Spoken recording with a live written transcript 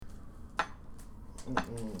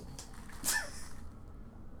Mm-mm.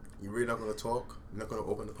 You really not gonna talk? You're not gonna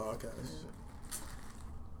open the podcast?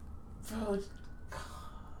 Bro,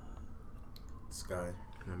 Sky,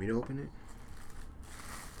 Want me to open it?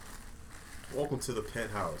 welcome to the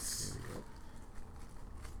penthouse.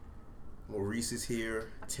 Maurice is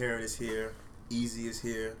here. Taryn is here. Easy is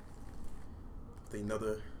here. With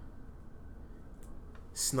another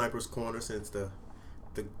Sniper's Corner, since the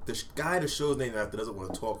guy the show's named after doesn't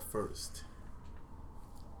want to talk first.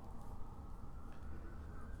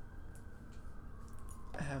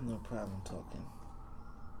 I have no problem talking.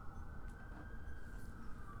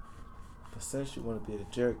 But since you want to be a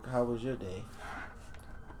jerk, how was your day?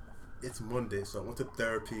 It's Monday, so I went to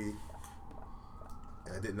therapy,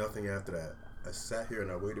 and I did nothing after that. I sat here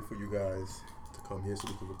and I waited for you guys to come here so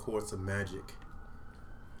we could record some magic.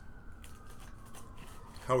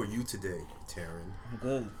 How are you today, Taryn? I'm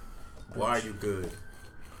good. Why are you good?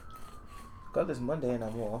 Got this Monday and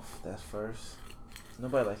I'm off. That's first.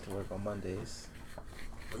 Nobody likes to work on Mondays.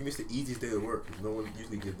 Well, you missed the easiest day of work, because no one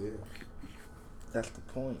usually get there. That's the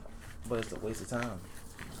point. But it's a waste of time.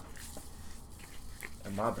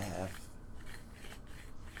 On my behalf.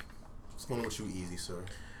 What's going on with you, Easy, sir?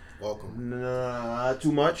 Welcome. Not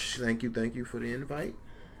too much. Thank you for the invite.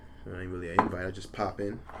 I ain't really an invite. I just pop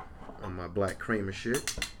in on my Black Kramer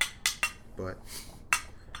shit. But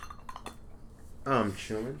I'm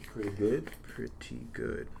chilling. Pretty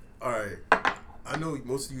good. Alright. I know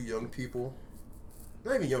most of you young people,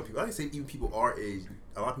 not even young people, I can say even people our age,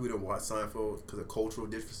 a lot of people don't watch Seinfeld because of cultural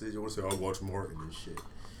differences. You want to say, I'll watch Martin and shit.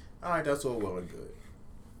 Alright, that's all well and good.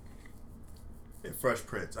 And Fresh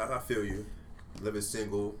Prince, I feel you. Living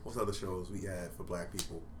Single. What's other shows we had for black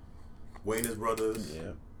people? Wayne's Brothers.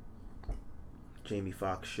 Yeah. Jamie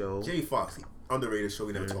Foxx show. Jamie Foxx, underrated show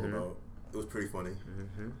we never talk about. It was pretty funny.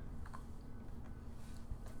 Mm-hmm.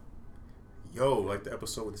 Yo, like the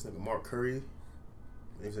episode with this nigga Mark Curry.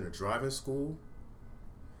 He was in a driving school.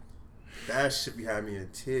 That shit be having me in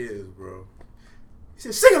tears, bro. He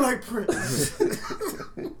said, sing it like Prince.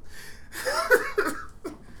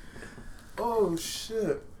 Oh,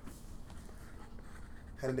 shit.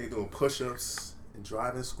 Had a nigga doing push-ups in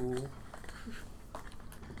driving school.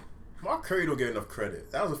 Mark Curry don't get enough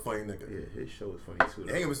credit. That was a funny nigga. Yeah, his show was funny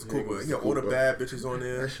too. Yeah, he was Cooper. He had all the bad bitches on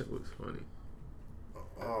there. That show was funny.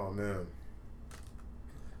 Oh, man.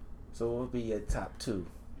 So what would be your top 2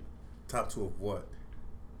 Top 2 of what?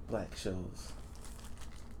 black shows?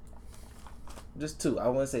 Just 2. I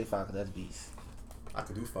wouldn't say 5 because that's beast. I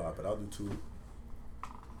could do 5, but I'll do 2.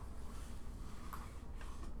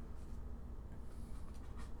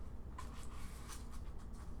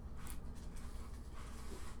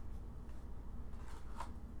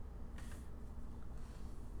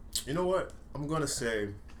 You know what? I'm gonna say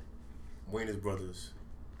Wayne's Brothers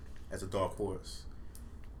as a dark horse.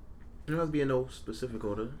 There has to be in no specific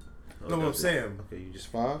order. No, what I'm saying. Okay, you just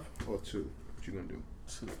 5 or 2? What you gonna do?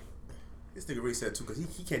 2. This nigga really said 2 because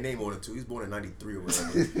he can't name more than 2. He's born in '93 or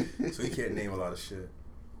whatever, so he can't name a lot of shit.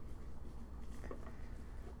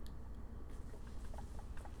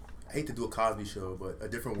 I hate to do a Cosby Show, but A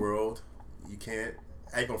Different World, you can't.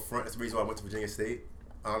 I ain't gonna front. That's the reason why I went to Virginia State,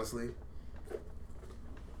 honestly.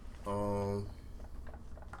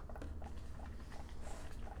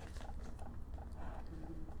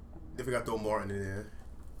 If we got to throw Martin in there.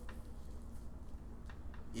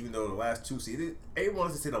 Even though the last 2 seasons, everyone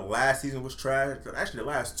wants to say the last season was trash. But actually, the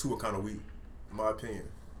last 2 are kind of weak, in my opinion.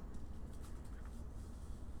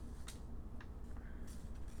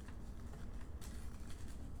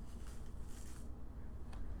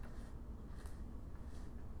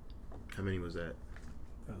 How many was that?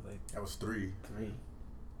 Like That was 3. 3.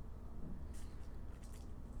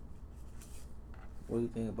 What do you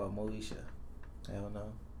think about Moesha? I don't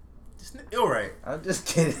know. All right. I'm just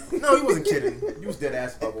kidding. No, he wasn't kidding. You was dead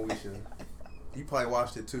ass about Moesha. You probably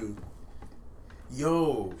watched it too.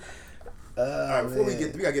 Yo. Alright, before we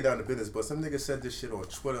gotta get down to business, but some nigga said this shit on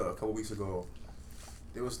Twitter a couple weeks ago.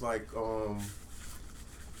 It was like,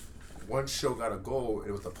 one show got a goal,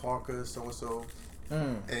 it was the Parker, so and so.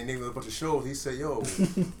 And he named a bunch of shows. He said, "Yo,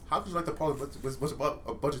 how could you like the Parker? Was about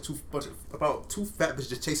about 2 fat bitches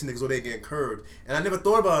just chasing niggas while they getting curved?" And I never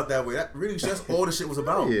thought about it that way. That really that's all the shit was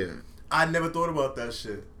about. Yeah, I never thought about that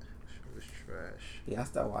shit. it was trash. Yeah, I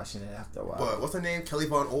started watching it after a while. But what's her name? Kelly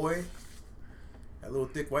Von Oy. That little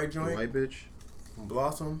thick white The joint white bitch. from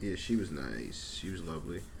Blossom. Yeah, she was nice. She was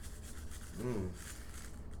lovely. Mm.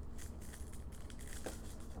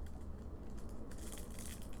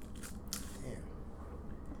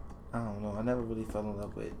 I don't know. I never really fell in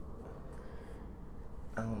love with,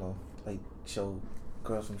 I don't know, like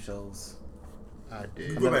girls from shows. I You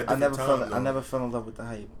did. grew up at a I never different fell. time, I though. never fell in love with the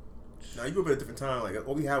hype. Now you grew up at a different time. Like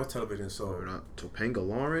all we had was television. So Or not Topanga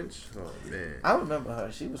Lawrence. Oh man. I remember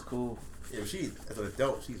her. She was cool. yeah, she as an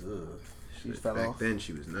adult, she's She fell Back off. then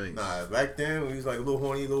she was nice. Nah, back then when he was like a little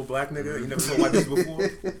horny little black nigga, you never saw white bitches before.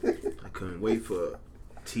 I couldn't wait for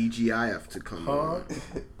TGIF to come Huh?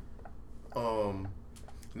 on.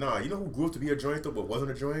 Nah, you know who grew up to be a joint though, but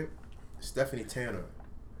wasn't a joint? Stephanie Tanner.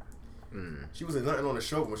 She was a nothing on the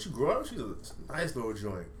show, but when she grew up, she was a nice little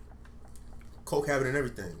joint. Coke habit and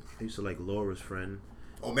everything. I used to like Laura's friend.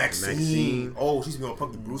 Oh, Maxine. Maxine. Oh, she's been on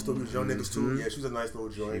Punky Brewster. We was young niggas too. Yeah, she was a nice little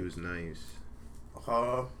joint. She was nice.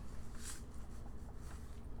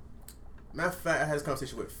 Matter of fact, I had this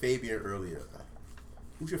conversation with Fabian earlier.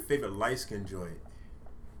 Who's your favorite light skin joint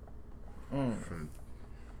From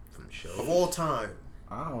shows. of all time?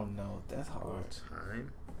 I don't know. That's All hard.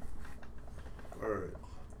 time. Word.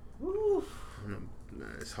 Woo. I don't know.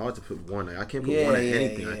 It's hard to put one. Like, I can't put Yeah, one at yeah,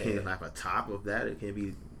 anything. I yeah. can't have a top of that. It can't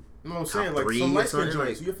be No, I'm Top saying like three some or light skin something, joints.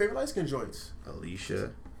 like- Who your favorite light skin joints?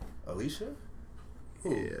 Alicia. Alicia?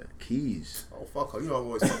 Who? Yeah, Keys. Oh fuck her. You know I'm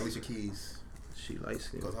always fuck Alicia Keys She light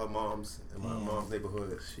skin. because her mom's in my mom's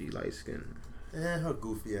neighborhood. She light skin. And her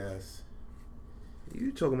goofy ass.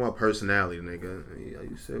 You talking about personality, nigga? Yeah,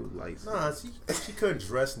 you said light skin. Nah, she couldn't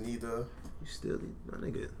dress neither. You still, my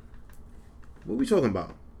nigga. What we talking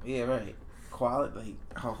about? Yeah, right. Quality,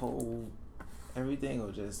 like her whole everything,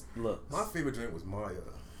 or just looks. My favorite drink was Maya.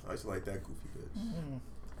 I used to like that goofy bitch.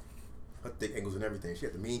 Her thick angles and everything. She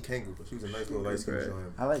had the mean kangaroo, but she was a nice little light skin Right.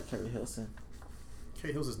 joint. I like Kerry Hilson.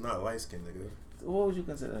 Kate Hills is not light skinned, nigga. What would you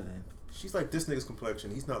consider then? She's like this nigga's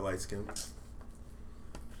complexion. He's not light skinned.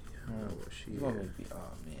 I don't know what she You want me is. to be? Oh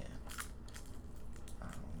man.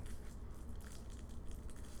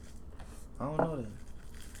 I don't know then.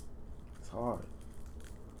 It's hard.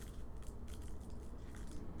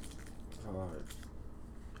 It's hard.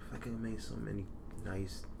 I could have made so many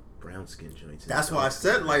nice brown skin joints. That's why I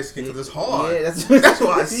said light skin, because it's hard. Yeah, that's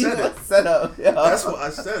why I said it. Set up. Yeah. That's why I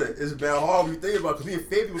said it. It's bad hard when you think about it. Because me and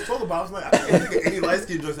Fabi was talking about it. I was like, I can't think of any light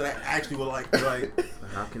skin joints that I actually would like.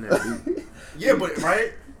 How can that be? Yeah, but,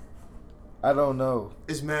 right? I don't know.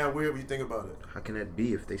 It's mad weird when you think about it. How can that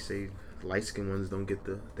be if they say light skin ones don't get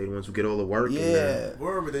they the ones who get all the work? Yeah. And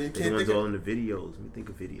Word, but then you they the can't ones think all of in the videos. Let me think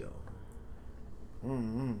of video.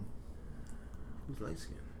 Mm-hmm. Who's light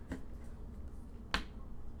skin?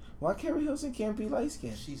 Why Kerry Hilson can't be light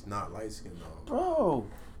skinned? She's not light skinned, though. Bro.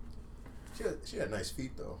 She had nice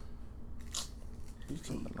feet, though. You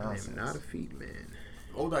talking I nonsense. am not a feet man.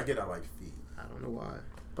 The older I get, I like feet. I don't know why.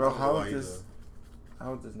 Bro, I don't know how why is this? either.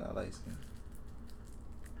 How is this not light skinned?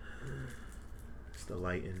 It's the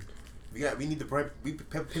lighting. We need the paper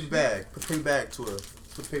bag. Put the paper bag to her.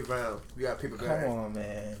 Put the paper around. We got a paper bag. Come on,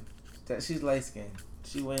 man. She's light skinned.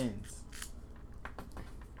 She wins.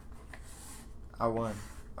 I won.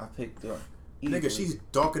 I picked her. Nigga, she's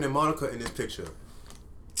darker than Monica in this picture.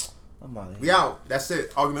 I'm out of here. We out. That's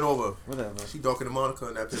it. Argument over. Whatever. She darker than Monica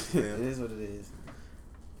in that picture, It man. is what it is.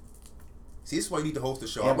 See, this is why you need to host the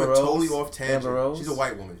show. Amber I went Rose? totally off tangent. Amber Rose? She's a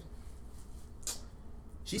white woman.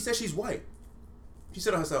 She said she's white. She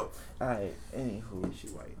said it herself. Alright, anywho. She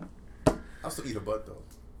white. I'll still eat her butt, though.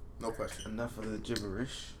 No question. Enough of the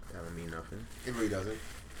gibberish. That don't mean nothing. It really doesn't.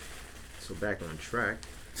 So back on track.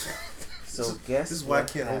 So guess this is why I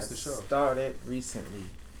what can't host has the show. started recently.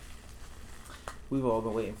 We've all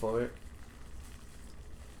been waiting for it.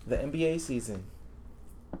 The NBA season.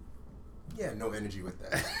 Yeah, no energy with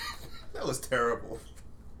that. That was terrible.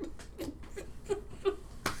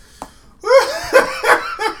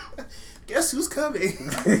 Guess who's coming?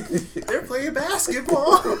 They're playing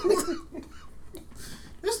basketball.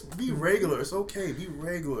 Just be regular. It's okay. Be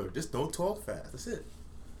regular. Just don't talk fast. That's it.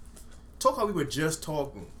 Talk how we were just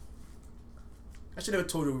talking. I should never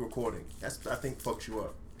told you we were recording. That's I think fucks you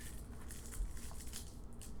up.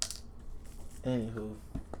 Anywho.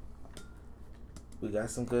 We got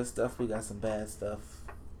some good stuff. We got some bad stuff.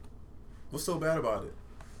 What's so bad about it?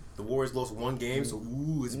 The Warriors lost one game, so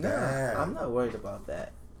ooh, it's Nah, bad. I'm not worried about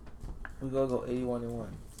that. We gonna go 81-1.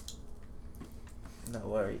 Not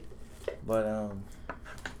worried. But I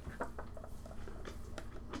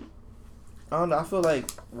don't know. I feel like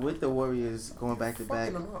with the Warriors going back to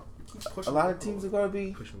back, Fucking them up. You keep a pushing lot them of teams up. are gonna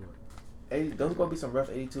be Pushing what? 80. Those are gonna be some rough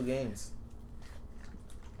 82 games,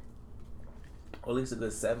 or at least a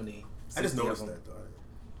good 70. I just 60 of noticed them, that though.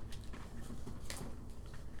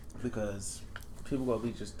 because people gonna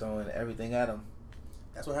be just throwing everything at them.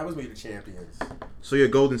 That's what happens when you're the champions. So you're a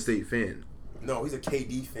Golden State fan? No, he's a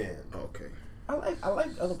KD fan. Okay. I like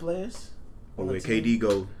other players. Well, on where the team. KD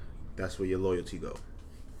go, that's where your loyalty go.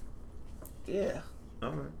 Yeah,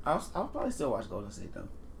 All right. I'll probably still watch Golden State though.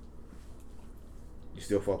 You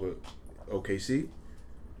still fuck with OKC?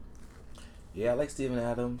 Yeah, I like Steven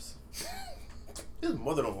Adams. His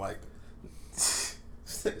mother don't like him.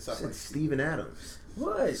 Said Steven Adams.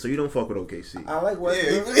 What? So you don't fuck with OKC? I like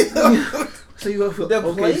Westbrook. Yeah. So you go for The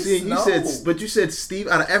OKC place? and you No. said, but you said Steve.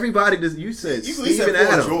 Out of everybody, you said You at least Steven said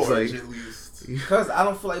Paul Adams. George, Like, at least. Because I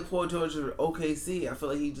don't feel like Paul George is OKC. I feel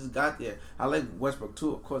like he just got there. I like Westbrook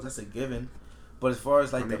too. Of course, that's a given. But as far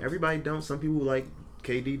as like I mean, everybody don't. Some people like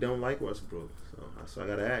KD don't like Westbrook. So I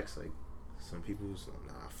gotta ask. Like, some people,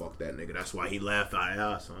 nah, fuck that nigga. That's why he left. So I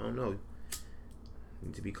don't know.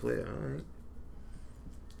 Need to be clear. All right.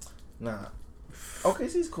 Nah.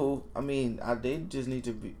 OKC's cool. I mean, they just need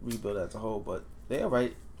to rebuild as a whole, but they're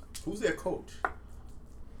right. Who's their coach?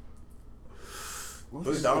 What's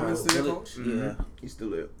Billy his Donovan's name? their Billy- coach? Yeah. He's still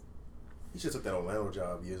there. He should have took that Orlando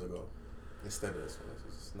job years ago instead of this one.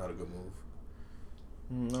 It's not a good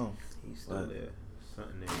move. No. He's still there.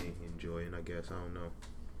 Something they ain't enjoying, I guess. I don't know.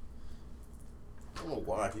 I don't know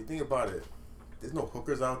why. If you think about it, there's no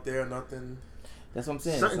hookers out there, nothing. That's what I'm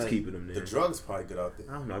saying. Something's It's like, keeping them there. The drugs probably good out there.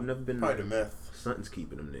 I don't know. I've never been. Probably the meth. Something's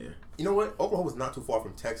keeping them there. You know what? Oklahoma's not too far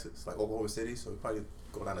from Texas, like Oklahoma City, so we probably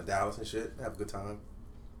go down to Dallas and shit, have a good time.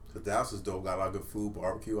 Cause Dallas is dope, got a lot of good food,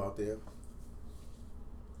 barbecue out there.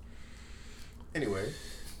 Anyway,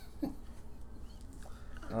 I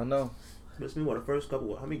don't know. It's been what, the first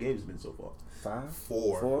couple. How many games has been so far? 5?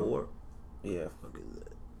 four. Four. Yeah. Fuck is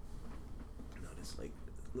that? No, this like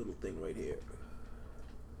little thing right here.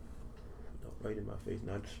 No, right in my face.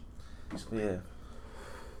 Not. Yeah.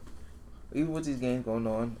 Even with these games going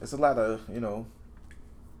on, it's a lot of,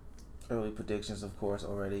 early predictions, of course,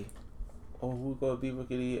 already. Oh, who's going to be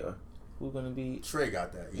Rookie of the Year? Who's going to be... Trey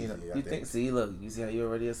got that easy. You think? See, look, you see how you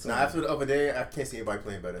already assume. Nah, after the other day, I can't see anybody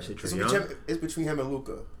playing better. Shit, It's Trae between, Young? it's between him and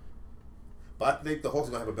Luka. But I think the Hawks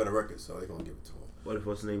are gonna have a better record, so they're gonna give it to him. What if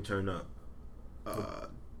what's his name turn up?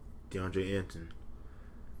 DeAndre Ayton.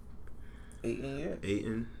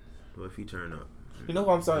 Ayton. What if he turn up? You know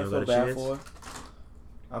who I'm starting to feel You don't bad got a for?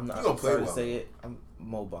 I'm not He gonna play sorry to well. say it. I'm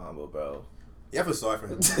Mo Bamba, bro. Yeah, I feel sorry for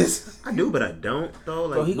him. I do, but I don't though.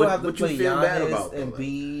 Like, Bro, he gonna have to what play you feel bad Giannis about? and though?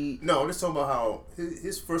 be... No, I'm just talking about how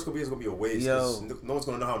his first couple years is gonna be a waste. Yo. 'Cause no one's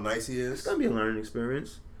gonna know how nice he It's is. gonna be a learning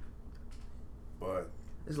experience. But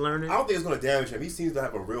It's learning. I don't think it's gonna damage him. He seems to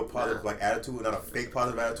have a real positive attitude, not a fake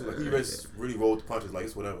positive attitude. Like he just really rolled the punches. Like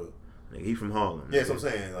it's whatever. Like, he from Harlem. Yeah, that's what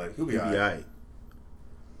I'm saying. Like he'll be He'll be alright. alright.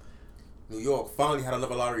 New York finally had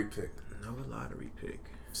another lottery pick Another lottery pick.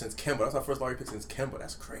 since Kemba. That's our first lottery pick since Kemba.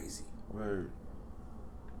 That's crazy. Word.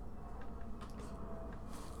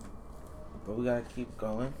 But we gotta keep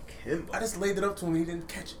going. I just laid it up to him. He didn't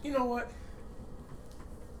catch it. You know what?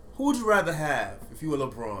 Who would you rather have if you were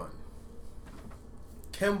LeBron?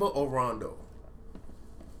 Kemba or Rondo?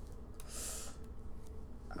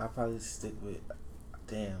 I'll probably stick with...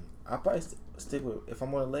 Damn. I'll probably stick with... If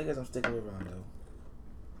I'm on the Lakers, I'm sticking with Rondo.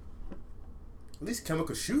 At least Kemba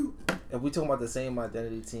could shoot. If we talking about the same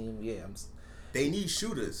identity team, yeah, They need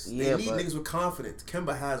shooters. Yeah, they need but- niggas with confidence.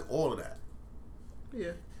 Kemba has all of that.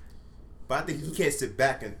 Yeah. But I think he can't sit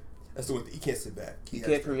back and that's the one thing. He can't sit back. He has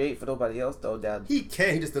can't to- create for nobody else, though. That He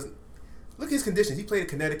can. He just doesn't. Look at his conditions. He played in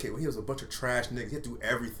Connecticut where he was a bunch of trash niggas. He had to do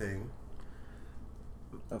everything.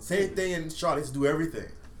 Same thing in Charlotte. He has to do everything.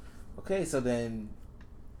 Okay, so then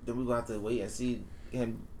we're going to have to wait and see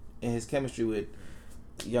him and his chemistry with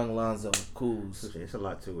young Lonzo, Kuz. It's a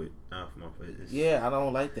lot to it. Yeah, I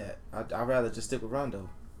don't like that. I'd rather just stick with Rondo.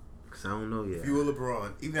 Cause I don't know yet. If you were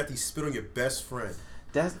LeBron, even after you spit on your best friend,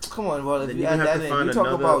 Come on, bro. If Then you you add have that to in, find you talk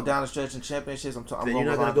another- about down the stretch and championships. I'm Then going you're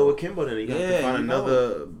not with gonna Rondo. go with Kimbo. Then you got Yeah, to find you know.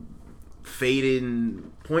 another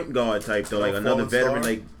fading point guard type though, like another Fallen veteran.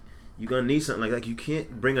 star. Like you're gonna need something like you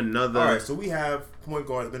can't bring another. all right. So we have point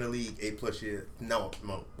guards been in the league 8+ years. No,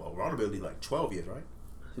 well, Rondo been in the league like 12 years, right?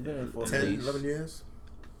 He's been in for a 10, minute. 11 years.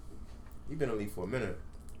 He's been in the league for a minute.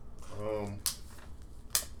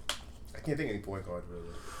 I can't think of any point guards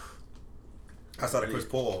really. Outside of Chris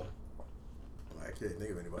Paul. I can't think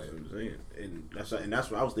of anybody. That's what I'm saying, and that's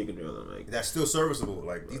what I was thinking earlier. Like That's still serviceable.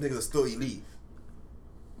 Like these niggas are still elite.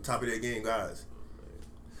 Top of their game guys.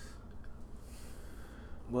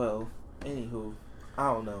 Well, anywho,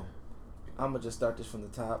 I don't know. I'm gonna just start this from the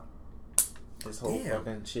top. This whole Damn.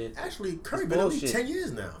 fucking shit. Actually, Curry It's been in the league bullshit. 10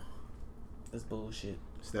 years now. It's bullshit.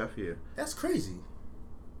 Steph here, That's crazy.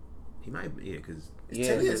 he might be because It's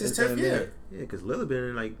 10 years. It's 10th year. because Lillard been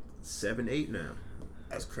in like 7, 8 now.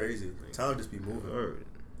 That's crazy. Time just be moving. Word.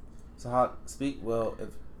 So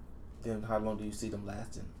then how long do you see them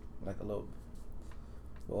lasting? Like a little.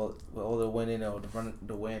 Well, with all the winning or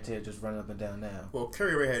the wear and tear just running up and down now. Well,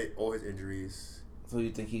 Curry already had all his injuries. So you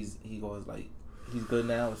think he goes like he's good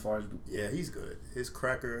now as far as Yeah, he's good. His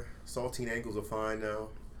cracker, saltine ankles are fine now.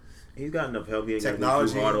 He's got enough help. He ain't got to be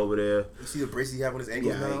Technology. too hard over there. You see the braces he have on his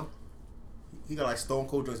ankles Yeah, now? He got like Stone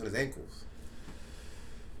Cold joints on his ankles.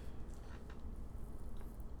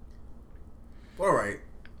 All right.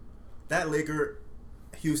 That Laker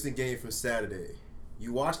Houston game from Saturday.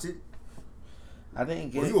 You watched it? I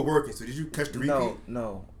didn't get. Well, you were working, so did you catch the repeat?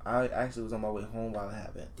 No. I actually was on my way home while it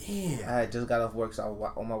happened. Damn. I had just got off work, so I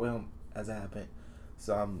was on my way home as it happened.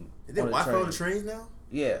 So I'm. Is there on the Wi-Fi train. on the trains now?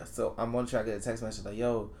 Yeah, so I'm on the track. I get a text message like,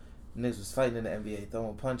 "Yo, niggas was fighting in the NBA,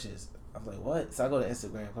 throwing punches." I'm like, "What?" So I go to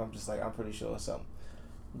Instagram. I'm just like, I'm pretty sure it's something.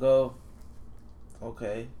 Go.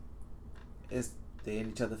 Okay. It's they in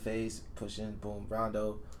each other's face, pushing, boom,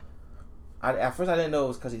 Rondo. At first I didn't know it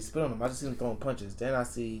was because he spit on him. I just seen him throwing punches. Then I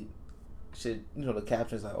see shit, the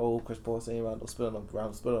captions like, "Oh, Chris Paul saying Rondo spit on him,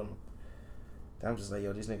 Rondo spit on him." Then I'm just like,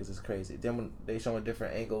 "Yo, these niggas is crazy." Then when they showing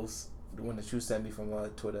different angles, when the truth sent me from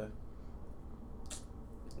Twitter,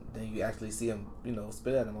 then you actually see him,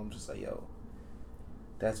 spit at him. I'm just like, "Yo,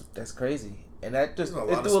 that's crazy." And that just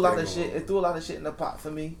it threw a lot of shit. It threw a lot of shit in the pot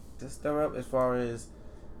for me to stir up as far as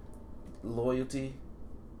loyalty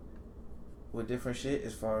with different shit.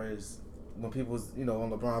 As far as when people's on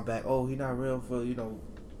LeBron back, oh, he not real for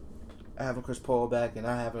having Chris Paul back and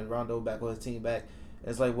not having Rondo back or his team back.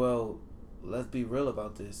 It's like, well, let's be real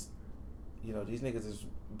about this. These niggas is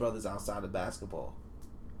brothers outside of basketball.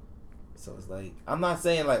 So it's like, I'm not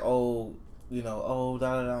saying like, oh,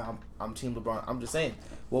 I'm Team LeBron. I'm just saying,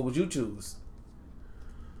 what would you choose?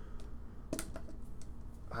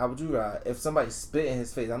 How would you ride if somebody spit in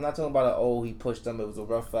his face? I'm not talking about he pushed him. It was a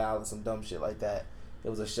rough foul or some dumb shit like that. It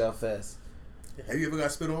was a shell fest. Have you ever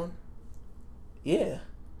got spit on? Yeah.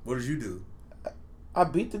 What did you do? I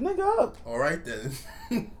beat the nigga up. All right then.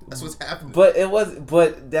 That's what's happening.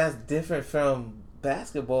 But that's different from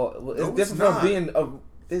basketball. It's different not. from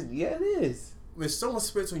being yeah, it is. When someone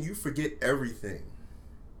spits on you, forget everything.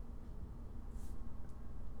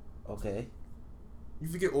 Okay. You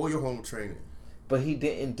forget all your home training. But he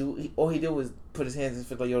didn't do. All he did was put his hands in his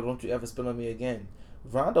face like, "Yo, don't you ever spit on me again."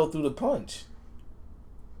 Rondo threw the punch.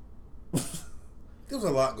 There was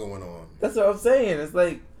a lot going on. That's what I'm saying. It's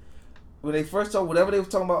like when they first talked, whatever they were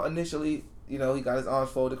talking about initially. He got his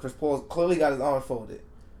arms folded. Chris Paul clearly got his arms folded.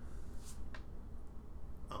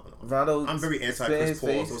 I don't know. Rondo. I'm very anti-Chris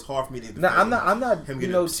Paul, so it's hard for me to defend No, I'm not.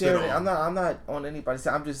 him cheering. I'm not on anybody's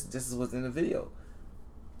side. I'm just. This is what's in the video.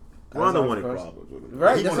 Rondo wanted problems with him.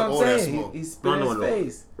 Right, He that's what I'm wanted all saying. He spit in his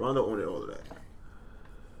face. Rondo wanted all of that.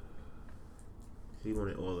 He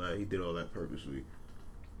wanted all that. He did all that purposely.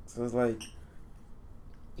 So it's like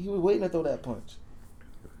he was waiting to throw that punch.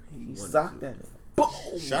 He socked at it. Boom!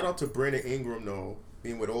 Shout out to Brandon Ingram though,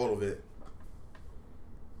 being with all of it.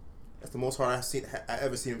 That's the most hard I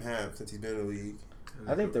ever seen him have since he's been in the league.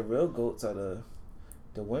 I think the real goats are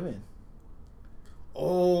the women.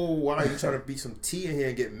 Oh wow! You trying to beat some tea in here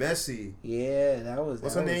and get messy? Yeah, that was.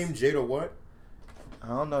 What's her name? Jada what? I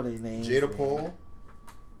don't know their names. Jada Paul.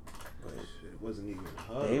 But it wasn't even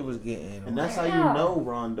her. They was getting. And that's how you know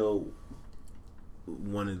Rondo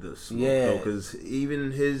wanted the smoke, though, because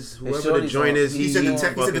even whoever the joint is, he said the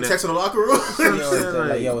text in the locker room.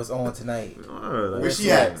 Like, yo, it's on tonight. Where she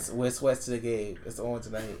at? Wear sweats to the game. It's on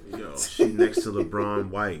tonight. Yo, she next to LeBron's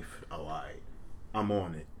wife. Oh, I'm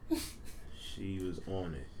on it. She was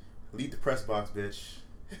on it. Leave the press box, bitch.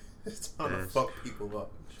 It's time to fuck people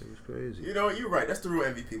up. She was crazy. You know what? You're right. That's the real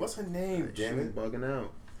MVP. What's her name? Damn it. She was bugging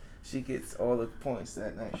out. She gets all the points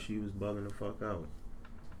that night. She was bugging the fuck out.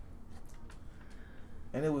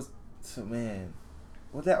 And it was, man,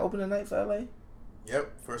 was that opening night for LA?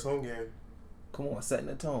 Yep, first home game. Come on, setting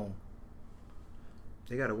the tone.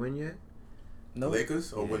 They got a win yet? No.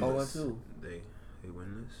 Lakers or winless? 0-2. They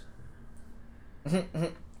win this.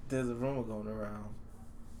 There's a rumor going around.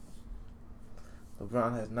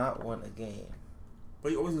 LeBron has not won a game.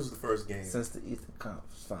 But he always loses the first game. Since the Eastern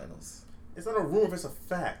Conference Finals. It's not a rumor, it's a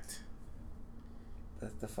fact.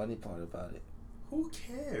 That's the funny part about it. Who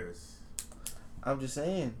cares? I'm just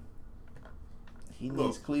saying. He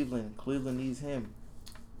needs Cleveland. Cleveland needs him.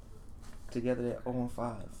 Together they're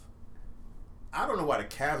 0-5. I don't know why the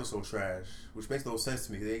Cavs are so trash, which makes no sense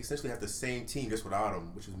to me. They essentially have the same team just without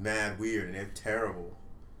him, which is mad weird, and they're terrible.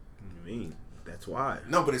 What do you mean? That's why.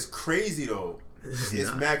 No, but it's crazy, though.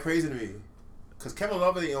 It's mad crazy to me. Because Kevin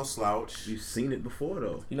Love ain't no slouch. You've seen it before,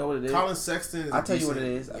 though. You know what it is? Colin Sexton is I'll tell you what it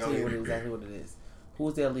is. Exactly what it is.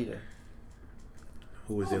 Who's their leader?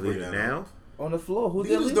 Who is their leader now? On the floor. Who's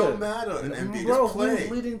Leaders their leader? don't matter in NBA. Bro, Just play.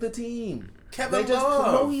 who's leading the team? Kevin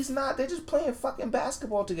Love. No, he's not. They're just playing fucking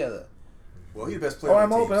basketball together. Well, he's the best player. Oh,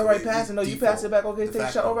 I'm open. All right, passing. No, you pass it back. Okay, take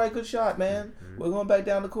a shot. All right, good shot, man. We're going back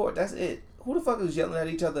down the court. That's it. Who the fuck is yelling at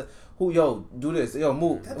each other? Who, yo, do this. Yo,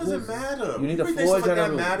 move. That doesn't matter. You need a floor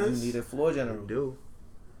general. You need a floor general. You do.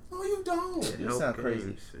 No, you don't. You sound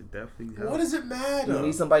crazy. It definitely helps. What does it matter? You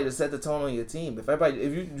need somebody to set the tone on your team. If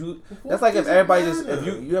you that's like if everybody just if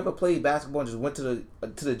you ever played basketball and just went to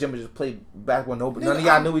the gym and just played basketball. None of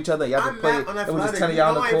y'all knew each other. Y'all just played. It was just 10 of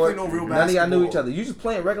y'all on the court. None of y'all knew each other. You just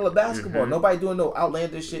playing regular basketball. Nobody doing no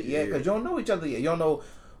outlandish shit yet because you don't know each other yet. You don't know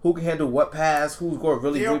who can handle what pass. Who's going to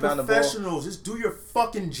really rebound the ball. They're professionals. Just do your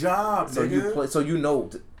fucking job. So nigga. you play. So you know.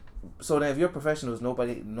 So then if you're professionals,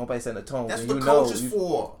 nobody setting the tone. That's what coach is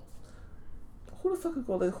for. Who the fuck is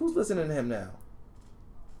going? Who's listening to him now?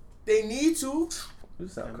 They need to. You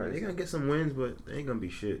sound crazy. They're gonna get some wins, but they ain't gonna be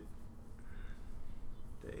shit.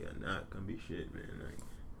 They are not gonna be shit, man. Like,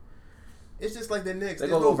 it's just like the Knicks. They're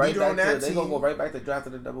gonna go right back. They're gonna go right back to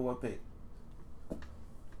drafting the number 1 pick.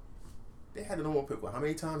 They had the number 1 pick. How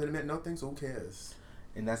many times? And it meant nothing. So who cares?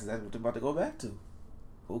 And that's exactly what they're about to go back to.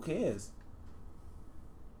 Who cares?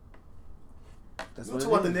 That's you want to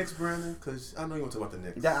talk about the Knicks, Brandon? Because I know you want to talk about the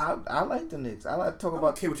Knicks. Yeah, I like the Knicks. I like to talk about. I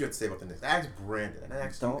don't care what you have to say about the Knicks. I asked Brandon. I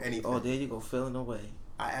asked you anything. Oh, there you go, feeling away.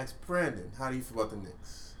 I asked Brandon, how do you feel about the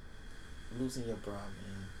Knicks? Losing your bra,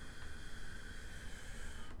 man.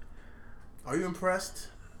 Are you impressed?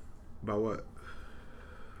 By what?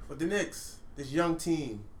 With the Knicks, this young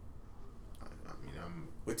team. I mean,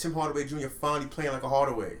 with Tim Hardaway Jr. finally playing like a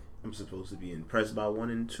Hardaway. I'm supposed to be impressed by 1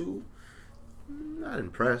 and 2. Not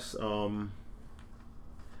impressed.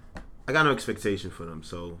 I got no expectation for them,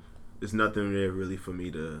 so there's nothing there really for me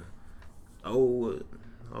to.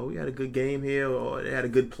 We had a good game here, or they had a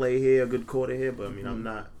good play here, a good quarter here. But I mean,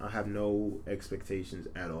 I have no expectations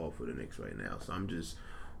at all for the Knicks right now. So I'm just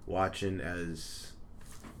watching as.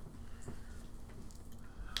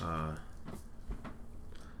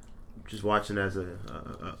 Just watching as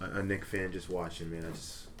a Knicks fan, just watching, man.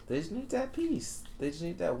 They just need that piece. They just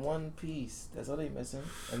need that one piece. That's all they missing,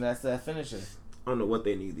 and that's that finisher. I don't know what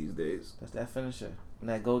they need these days. That's that finisher and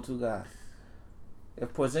that go-to guy.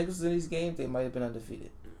 If Porzingis was in these games, they might have been undefeated.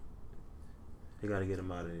 They got to get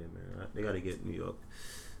him out of here, man. They got to get New York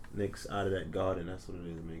Knicks out of that garden. That's what it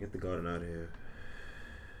is, man. Get the garden out of here.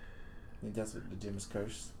 I think that's what the gym is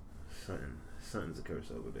cursed. Something's a curse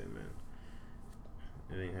over there, man.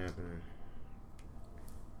 It ain't happening.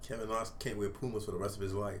 Kevin Knox can't wear Pumas for the rest of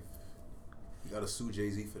his life. You gotta sue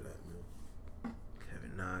Jay-Z for that, man.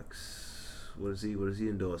 Kevin Knox, what is he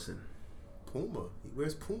endorsing? Puma. He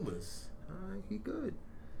wears Pumas. He good.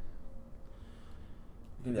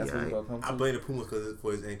 You think that's what he's gonna come to? I blame the Pumas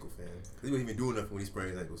for his ankle, fan. Cause he wasn't even doing nothing when he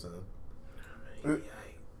sprained his ankle, son.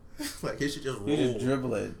 Like he should just roll. He just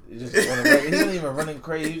dribbling. He wasn't even running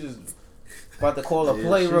crazy. He just about to call a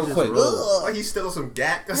play real quick. Like he still on some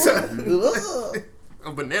gack or something.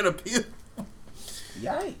 A banana peel.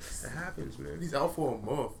 Yikes. That happens, man. He's out for a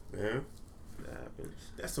month, man. That happens.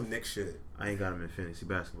 That's some Knicks shit. I ain't got him in fantasy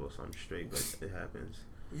basketball, so I'm straight, but it happens.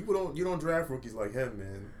 You don't draft rookies like him,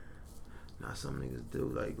 man. Nah, some niggas do.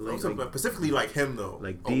 Like specifically like him, though.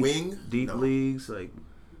 Like a wing? Deep leagues, like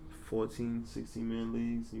 14, 16-man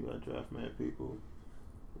leagues. You got draft mad people.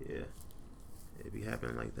 Yeah. It be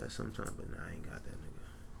happening like that sometimes, but nah, I ain't got that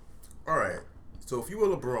nigga. Alright. So if you were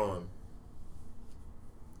LeBron,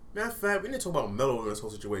 matter of fact, we need to talk about Melo in this whole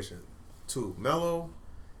situation too. Melo,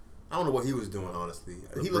 I don't know what he was doing, honestly.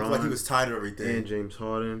 LeBron, he looked like he was tired of everything. And James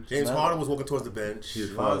Harden. Harden was walking towards the bench.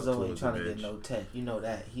 Lonzo ain't trying to get no tech. You know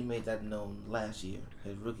that. He made that known last year,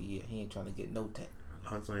 his rookie year. He ain't trying to get no tech.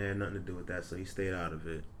 Lonzo had nothing to do with that, so he stayed out of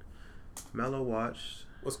it. Melo watched.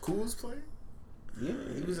 Was Kuz playing? Yeah.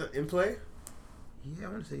 He was in play? Yeah,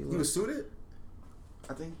 I want to say he was suited?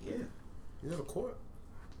 I think, yeah. He was on the court?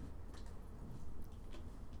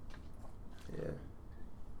 Yeah.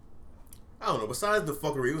 I don't know. Besides the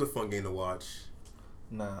fuckery, it was a fun game to watch.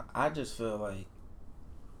 Nah, I just feel like,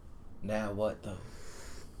 now what though?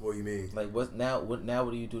 What do you mean? Like what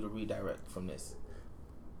do you do to redirect from this?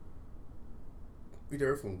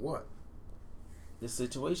 Redirect from what? This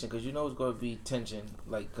situation, because you know it's going to be tension.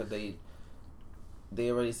 Like, cause they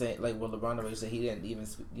already saying, like, what LeBron already said, he didn't even,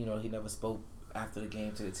 he never spoke after the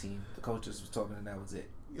game to the team. The coaches was talking, and that was it.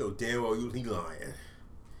 Damn well, he lying.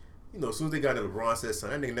 As soon as they got to LeBron said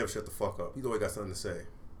something, that nigga never shut the fuck up. He's always got something to say.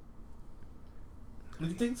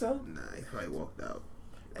 You think so? Nah, he probably walked out.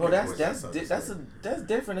 Bro, that's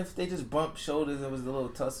different if they just bumped shoulders and it was a little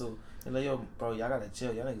tussle. And like, yo, bro, y'all gotta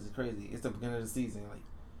chill. Y'all niggas is crazy. It's the beginning of the season. Like,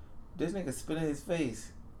 this nigga spit in his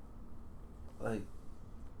face. Like,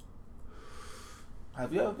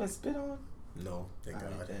 have you ever been spit on? No, thank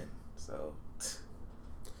God. Right, then. So,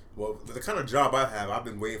 Well, the kind of job I have, I've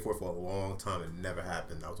been waiting for a long time. It never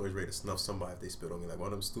happened. I was always ready to snuff somebody if they spit on me. Like one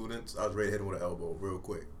of them students, I was ready to hit them with an elbow real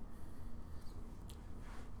quick.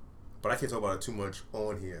 But I can't talk about it too much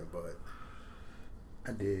on here. But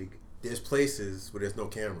I dig. There's places where there's no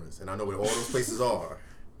cameras, and I know where all those places are.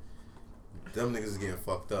 Them niggas is getting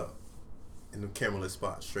fucked up in the cameraless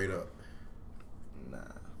spots, straight up. Nah.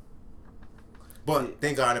 But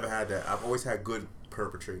thank God I never had that. I've always had good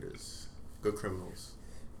perpetrators, good criminals.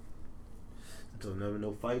 So never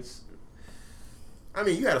no fights. I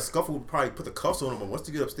mean, you had a scuffle, probably put the cuffs on them, but once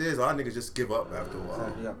you get upstairs, a lot of niggas just give up after a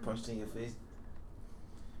while. You got punched in your face.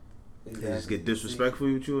 They just get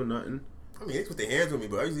disrespectful with you or nothing. I mean, they put their hands on me,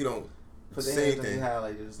 but I usually don't say anything.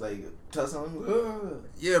 Like just like touch something.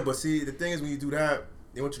 Yeah, but see, the thing is, when you do that,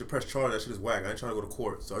 they want you to press charge. That shit is whack. I ain't trying to go to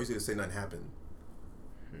court, so I usually just say nothing happened.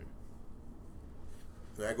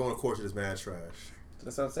 Like, going to court shit is mad trash.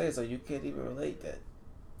 That's what I'm saying. So you can't even relate that.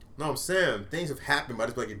 No, I'm saying things have happened, but I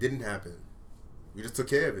just like it didn't happen. We just took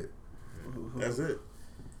care of it. That's it.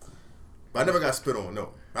 But I never got spit on.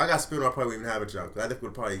 No, if I got spit on, I probably wouldn't even have a job. Cause I think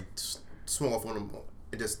would probably swung off on him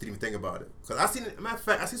and just didn't even think about it. Cause matter of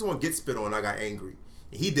fact, I seen someone get spit on and I got angry.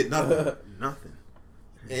 And he did nothing. Nothing.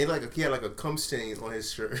 And he had like a cum stain on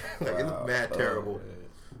his shirt. Like, it looked mad terrible.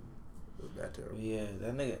 It was mad terrible. Yeah,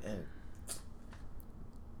 that nigga. And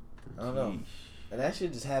I don't know. And that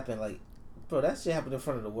shit just happened like. Bro, that shit happened in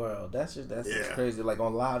front of the world. That's crazy. Like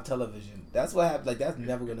on live television. That's what happened. Like that's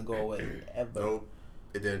never gonna go away ever. Nope.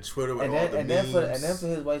 And then Twitter with and all then, the memes. And then for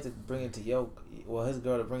his wife to bring it to his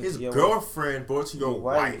girl to bring it to your wife. His girlfriend brought it to your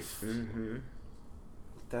wife. Mm-hmm.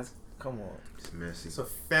 That's come on. It's messy. It's a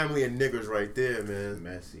family of niggas right there, man. It's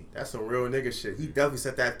messy. That's some real nigga shit. He definitely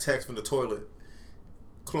sent that text from the toilet,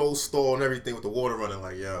 closed stall and everything with the water running.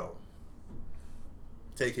 Like, yo,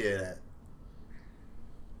 take care of that.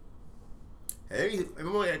 Hey,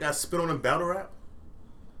 remember I got spit on in battle rap?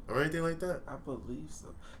 Or anything like that? I believe so.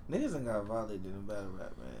 Niggas ain't got violated in battle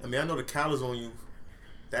rap, man. I mean, I know the collars on you.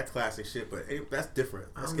 That classic shit, but that's different.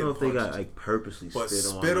 That's I don't know if they got like purposely spit on.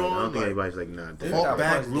 Spit on? I don't think like, anybody's like, nah. Fall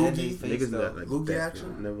back loogie. Niggas got like loogie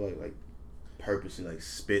action. Never like purposely like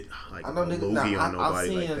spit like I know a loogie. loogie on nobody. I've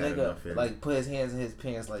seen like a that nigga like put his hands in his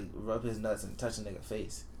pants, like rub his nuts and touch a nigga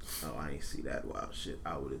face. Oh, I ain't see that wild shit.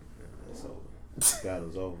 I would have. It's over.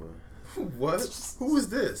 Battle's over. What? Who is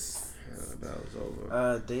this? Battle's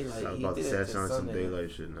over. Daylight. I was about to say some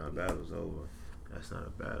daylight shit. Nah, battle's over. That's not a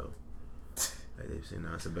battle. Like they say,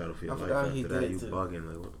 nah, it's a battle for your life. After that, you bugging.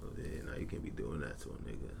 Like, nah, you can't be doing that to a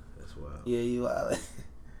nigga. That's wild. Yeah, you wild.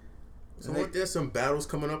 So, weren't there some battles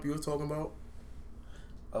coming up you were talking about?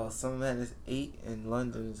 Oh, some Madness 8 in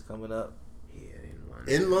London is coming up. Yeah, in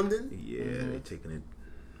London. In London? Yeah, they're taking it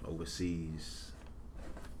overseas.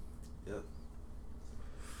 Yep.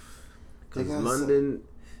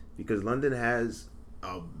 Because London has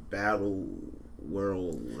a battle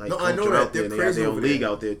world. Like, no, I know that they're crazy. They have their own league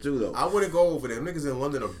out there too, though. I wouldn't go over there. Niggas in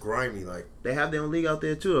London are grimy. Like they have their own league out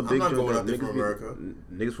there too. I'm not going out there from America.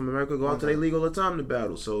 Niggas from America go out to their league all the time to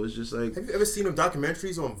battle. So it's just like. Have you ever seen them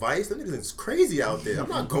documentaries on Vice? Them niggas is crazy out there. I'm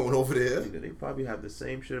not going over there. They probably have the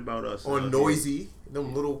same shit about us. On Noisy,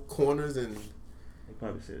 them little corners and. They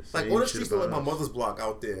probably say the same. Like all the streets are like my mother's block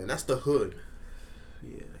out there, and that's the hood.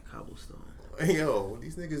 Yeah, cobblestone. Yo,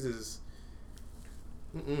 these niggas is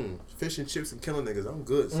fish and chips and killing niggas. I'm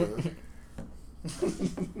good, son.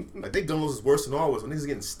 Like they gun laws is worse than ours. When niggas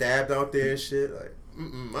getting stabbed out there and shit. Like,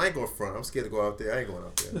 I ain't going front. I'm scared to go out there. I ain't going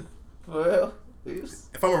out there. For real?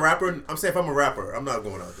 If I'm a rapper, I'm saying if I'm a rapper, I'm not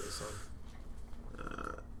going out there, son.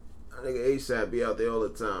 I think ASAP be out there all the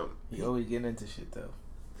time. He always getting into shit though.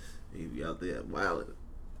 He be out there wilding.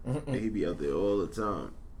 He be out there all the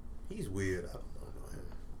time. He's weird. I don't know about him.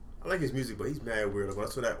 I like his music, but he's mad weird. Like when I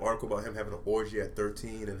saw that article about him having an orgy at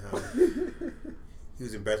 13 and how he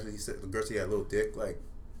was in bachelor, he said the girl said he had a little dick. Like,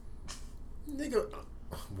 nigga,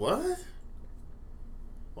 what?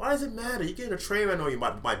 Why does it matter? You get in a train, I know you.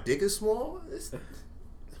 My dick is small.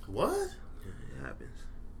 What? It happens.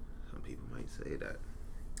 Some people might say that.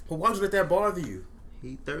 But why would you let that bother you?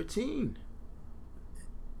 He 13.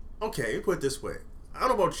 Okay, let me put it this way. I don't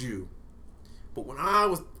know about you, but when I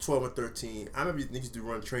was 12 or 13, I remember niggas used to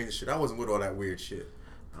run trains and shit. I wasn't with all that weird shit.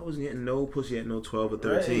 I wasn't getting no pussy at no 12 or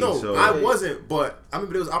 13. No, so I wasn't, but I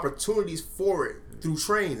remember there was opportunities for it through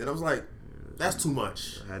trains, and I was like, that's too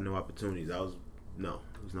much. I had no opportunities. There was no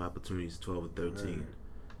opportunities at 12 or 13.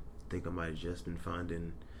 I think I might have just been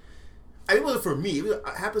finding... I mean, it wasn't for me.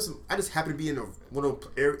 I just happened to be in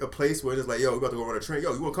a place where it's like, yo, we about to go run a train.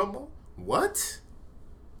 Yo, you want to come on? What?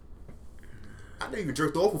 I never even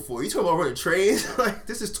jerked off before. You talking about running trains? Like,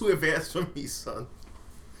 this is too advanced for me, son.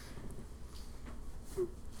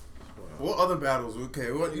 What other battles?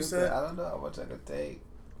 Okay, what you said? I don't know how much I could take.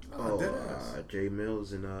 Jay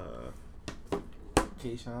Mills and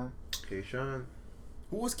K-Shine. K-Shine.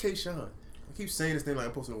 Who was K-Shine? I keep saying this name like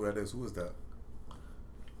I'm supposed to know who that is. Who was that?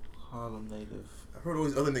 Harlem native. I've heard all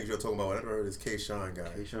these other niggas you're talking about. I never heard this K-Shine guy.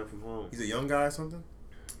 K-Shine from home. He's a young guy or something?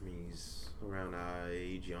 I mean, he's around our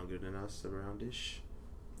age, younger than us, around-ish.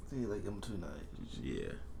 I think like I'm 2'9".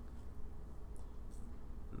 Yeah.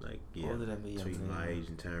 Like, yeah. Older than me, between my age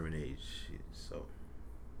and Tyron age. So.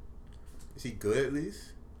 Is he good at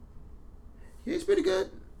least? Yeah, he's pretty good.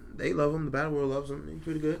 They love him. The battle world loves him. He's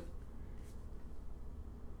pretty good.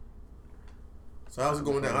 So how's it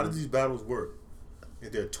going down? How do these battles work? Is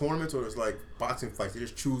there tournaments or it's like boxing fights? They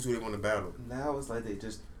just choose who they want to battle. Now it's like they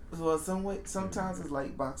just sometimes it's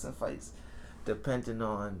like boxing fights, depending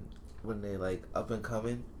on when they like up and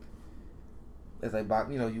coming. It's like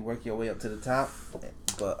you work your way up to the top,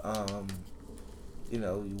 but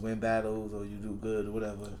you win battles or you do good or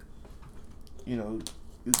whatever. You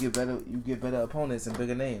get better opponents and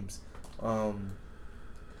bigger names, and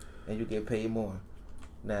you get paid more.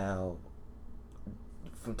 Now,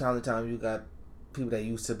 from time to time, you got people that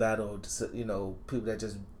used to battle, people that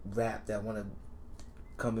just rap that want to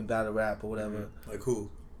come and battle rap or whatever. Like who?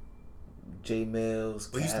 Jay Mills.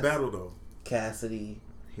 He used to battle though. Cassidy.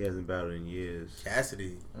 He hasn't battled in years.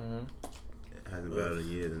 Cassidy. Hasn't battled in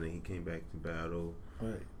years, and then he came back to battle.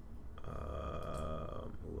 Right.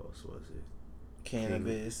 Who else was it?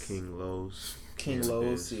 Cannabis. King Lowe's. King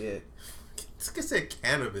Lowe's, yeah. This guy said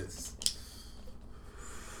cannabis.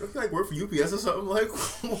 Look like work for UPS or something. Like,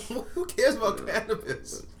 who cares about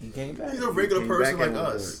cannabis? He came back. He's a regular person like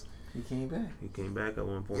us. He came back. He came back at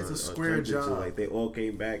one point. It's a square job. Like they all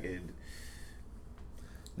came back and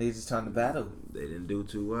they just trying to battle. They didn't do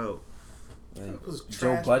too well. Like,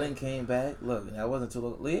 Joe Budden came back. Look, that wasn't too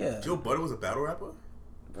long. Yeah. Joe Budden was a battle rapper?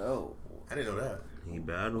 Bro. I didn't know that. He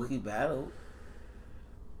battled.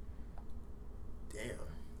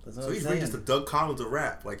 Damn. So he's really just a Doug Collins of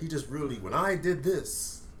rap. Like, he just really, when I did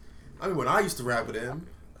this. I mean, when I used to rap with him.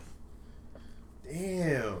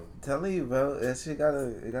 Damn. I'm telling you, bro. That shit got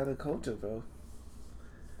a culture, bro.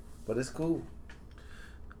 But it's cool.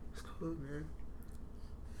 It's cool, man.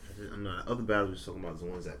 Other battles we're talking about is the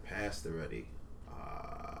ones that passed already.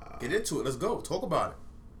 Get into it. Let's go. Talk about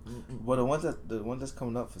it. Well, the one that's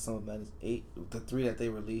coming up for Summer Madness 8, the 3 that they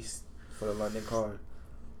released for the London card.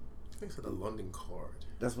 I think it's the London card.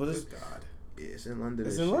 That's what it's. Good God. Yeah, it's in London.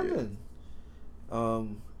 It's in London.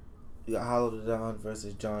 You got Hollow the Don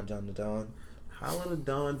versus John the Don. Hollow the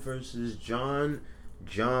Don versus John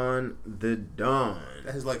the Don.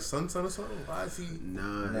 That his like son or something? Why is he?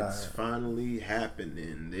 Nah, it's finally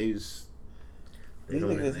happening. They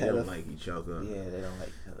don't like each other. Yeah, they don't like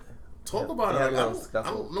each other. Talk about it. I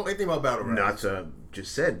don't know anything about battle rap.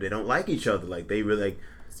 Just said they don't like each other. Like they really like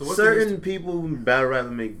certain people in battle rap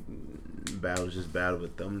make battles just battle,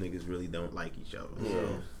 but them niggas really don't like each other. Yeah.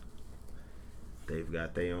 So they've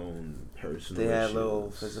got their own personal. They had little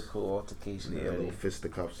physical altercation. Yeah, little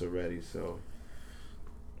fisticuffs already. So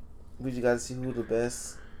we just got to see who the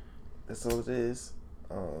best. That's all it is.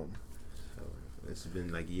 So it's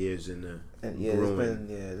been like years in the. And yeah,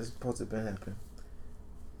 this is supposed to been happening.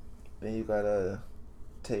 Then you got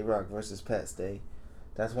Tay Rock versus Pat Stay.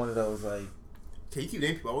 That's one of those like. Can you keep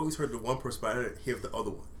naming people? I always heard the one person, but I didn't hear the other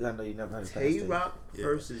one. I know you never heard of Pat Tay Stay. Rock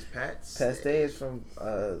versus Pat Stay. Pat Stay is from.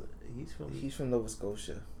 He's from Nova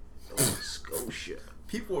Scotia. Nova Scotia.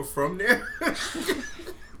 People are from there.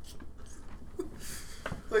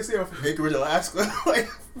 Like say I'm from Anchorage, Alaska. Like,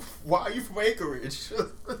 why are you from Anchorage?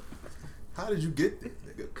 How did you get there?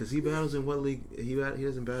 Because he battles in what league? He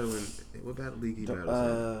doesn't battle in what battle league he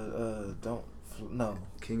battles in?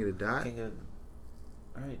 King of the Dot.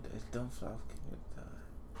 Alright, it's Don't Flop King of the Dot.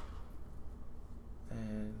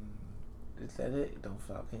 And is that it? Don't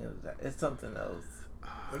Flop King of the Dot. It's something else.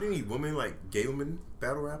 What do you need? Women like gay women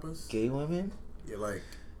battle rappers? Gay women? Yeah, like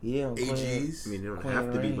AGs. I mean, they don't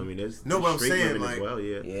have to be. I mean, there's but I'm saying women like, as well.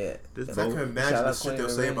 Yeah. I can imagine the shit they'll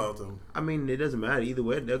say about them. I mean, it doesn't matter either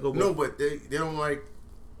way. They'll go. No, but they don't like.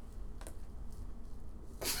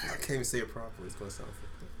 I can't even say it properly. It's gonna sound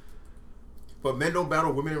fucked up. But men don't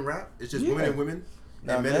battle women in rap. It's just women and women.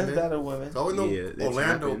 No, men battle women. So I know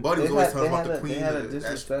Orlando Buddy was always talking about the queen. They had a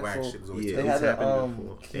disrespectful. They had a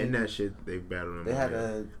in that shit. They battled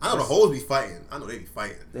them. I know the hoes be fighting. I know they be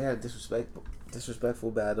fighting. They had a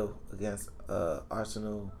disrespectful battle against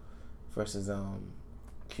Arsenal versus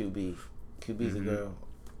QB. QB's a girl.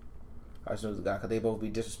 Arsenal's a guy. Cause they both be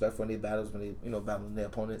disrespectful in their battles when they battling their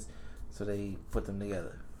opponents. So they put them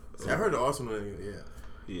together. See, I heard the Arsenal. Yeah.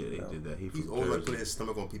 Yeah, they did that. He's always like putting his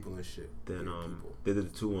stomach on people and shit. Then they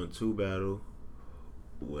did the 2-on-2 battle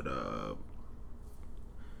with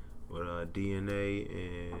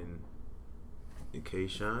DNA and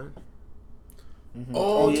K-Shine. Mm-hmm.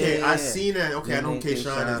 Oh, okay, yeah. I seen that. Okay, I know who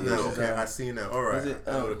K-Shine is now. Okay, I seen that. All right. Was it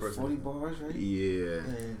 40 bars, right? Yeah.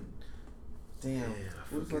 And damn, I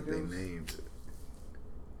forget their names.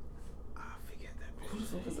 I forget that. Who the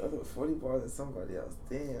fuck was the other 40 bars and somebody else?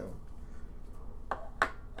 Damn.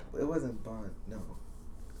 It wasn't Bond. No.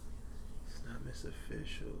 It's not Miss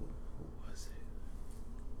Official. Who was it?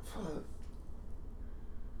 Fuck.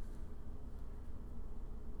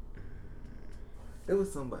 It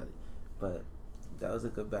was somebody, but that was a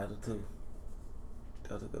good battle too.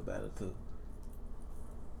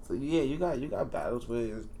 So yeah, you got battles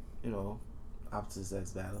where it's, opposite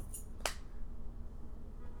sex battle,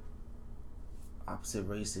 opposite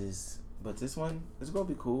races, but this one it's gonna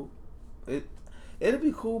be cool. It'll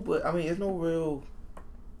be cool, but I mean, there's no real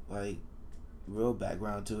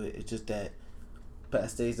background to it. It's just that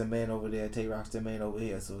Pat Stay's the man over there, Tay Rock's the man over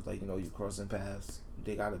here, so it's like you crossing paths.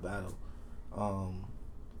 They got a battle.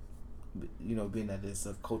 Being that it's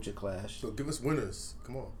a culture clash. So give us winners.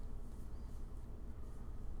 Come on.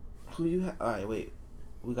 Who you have? All right, wait.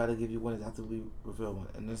 We got to give you winners after we reveal one.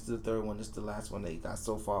 And this is the third one. This is the last one they got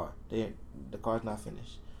so far. The card's not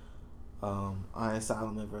finished. Iron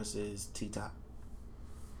Solomon versus T-Top.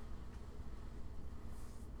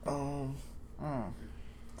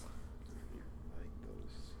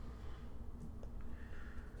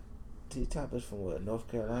 T-Top is from what? North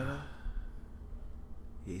Carolina?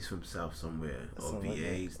 He's from South somewhere. OVA's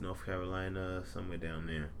like North Carolina, somewhere down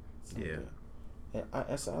there. Somewhere. Yeah.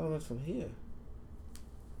 And Solomon's from here,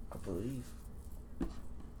 I believe.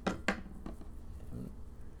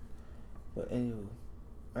 But anywho,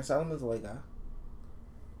 Solomon's a white guy.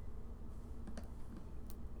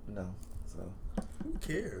 No, so. Who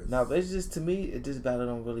cares? No, but it's just, to me, this battle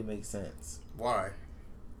don't really make sense. Why?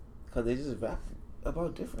 Because they just rap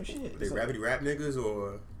about different shit. They rabbity rap niggas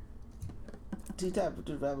or? T-Top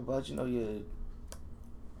just rap about, your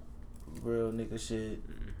real nigga shit,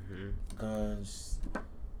 guns,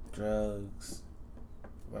 drugs,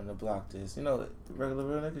 run the block this, regular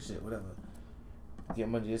real nigga shit, whatever. Get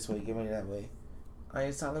money this way, get money that way.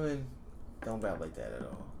 Iron Solomon don't rap like that at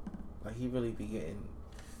all. Like, he really be getting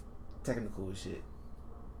technical with shit.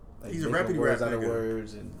 Like, he's a rapidy rap out nigga. of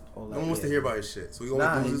words and all that. No one wants to hear about his shit, so he always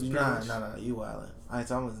does his Nah, you wildin'. Iron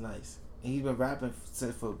Solomon's nice. And he's been rapping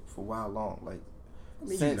for a while long, like,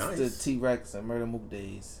 since the T-Rex and Murder Mook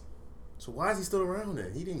days. So why is he still around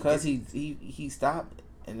then? He didn't. Because he stopped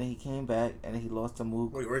and then he came back and then he lost to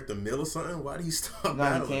Mook. What, he worked the mill or something? Why did he stop?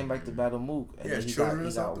 No, he came back to battle Mook and then he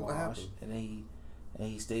got washed and then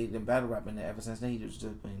he stayed in battle rapping there ever since then. He just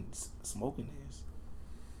been smoking his.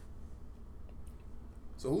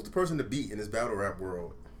 So who's the person to beat in this battle rap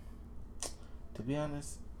world? To be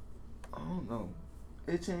honest, I don't know.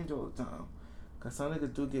 It change all the time. Cause some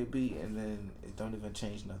niggas do get beat and then it don't even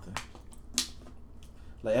change nothing.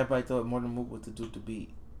 Like, everybody thought Murder Mook was the dude to beat.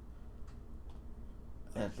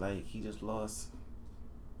 And like, he just lost.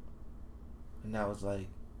 And now it's like,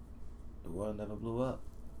 the world never blew up.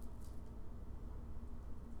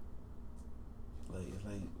 Like, it's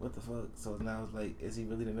like, what the fuck? So now it's like, is he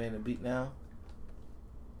really the man to beat now?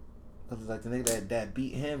 Cause it's like the nigga that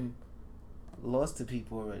beat him lost to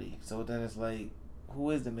people already. So then it's like, who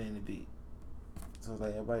is the man to beat? So it's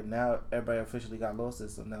like everybody officially got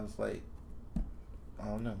losses, so now it's like, I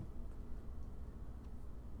don't know.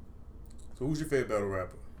 So who's your favorite battle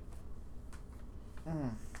rapper?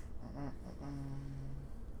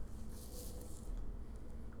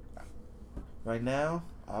 Right now,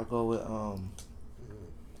 I'll go with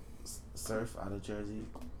Surf out of Jersey.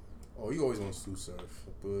 Oh, you always want to sue Surf,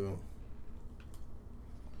 but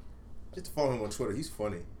just to follow him on Twitter, he's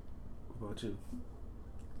funny. What about you?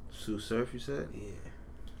 Sue Surf, you said? Yeah.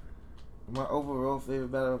 My overall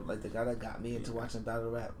favorite battle, like the guy that got me into watching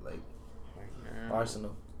battle rap, like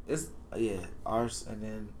Arsenal. It's Ars, and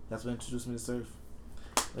then that's what introduced me to Surf.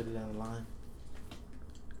 Later down the line.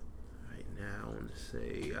 Right now, I want to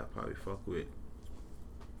say I probably fuck with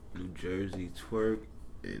New Jersey Twerk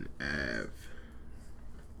and Av.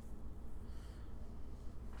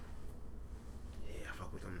 Yeah, I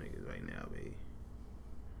fuck with them niggas right now, baby.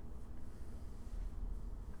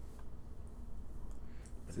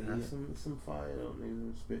 See, got some fire though,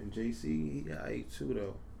 niggas spitting. JC, he got 8 too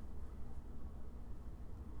though.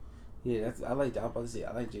 Yeah, I like that. I was about to say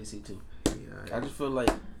I like JC too. Yeah, I just feel like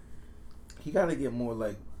he gotta get more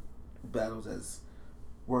like battles as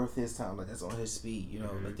worth his time. Like that's on his speed. You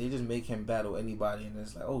know, like they just make him battle anybody, and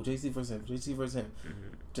it's like, oh, JC versus him,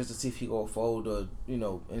 just to see if he go fold or you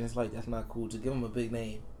know. And it's like that's not cool. Just give him a big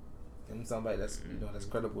name, give him somebody that's you know that's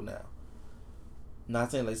credible now.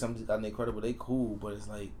 Not saying like somebody's got an credible, they cool, but it's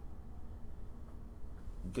like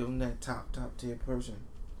give him that top tier person.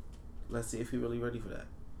 Let's see if he really ready for that.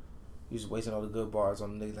 He's just wasting all the good bars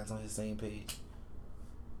on the niggas that's on his same page.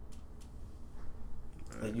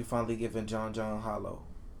 Like you finally giving John Hollow.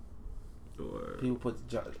 Or people put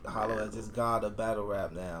Hollow as this god of battle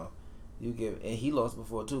rap now. You give, and he lost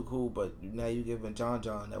before too, cool. But now you giving John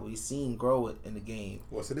that we seen grow it in the game.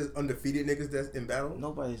 Well, so there's undefeated niggas that's in battle.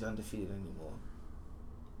 Nobody's undefeated anymore.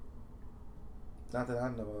 Not that I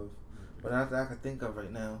know of, but not that I can think of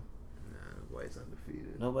right now. Nah, nobody's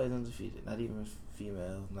undefeated. Nobody's undefeated. Not even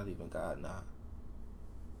females. Not even God. Nah.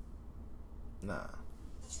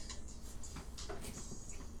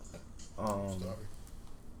 Sorry.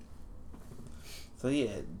 So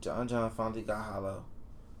yeah, John finally got Hollow.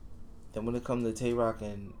 Then when it comes to Tay Rock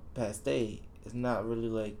and Pat Stay, it's not really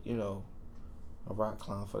like, you know, a rock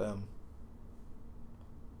clown for them.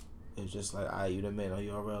 It's just like, alright, you the man on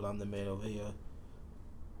URL, I'm the man over here.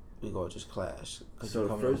 We go just clash. So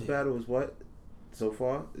the first battle is what? So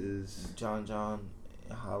far is John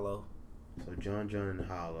and Hollow. So John and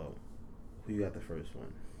Hollow. Who you got the first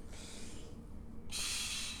one?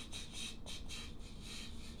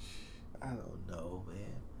 I don't know,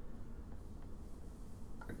 man.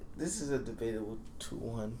 This is a debatable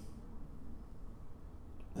 2-1.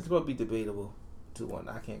 It's gonna be debatable 2-1.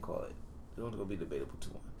 I can't call it. It's gonna be debatable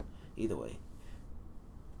 2-1. Either way.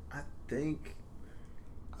 I think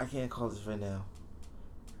I can't call this right now.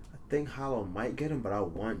 I think Hollow might get him, but I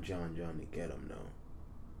want John to get him though.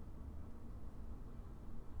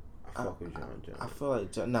 I fuck with John. I feel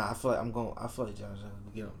like John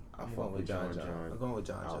will get him. I'm going with John. I'm going with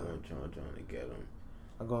John. I want John to get him.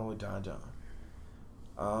 I'm going with John.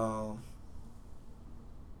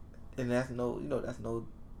 And that's no.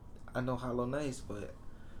 I know Hollow nice, but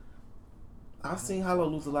I've seen Hollow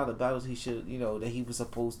lose a lot of battles he should, that he was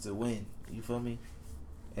supposed to win. You feel me?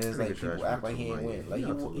 And it's like people act like he ain't win. Like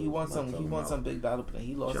he won some big battle, but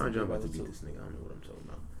he lost. John about to beat this nigga. I don't know what I'm talking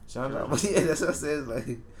about. John, yeah, that's what I said.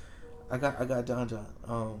 Like I got John.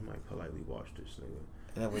 Might politely watch this nigga.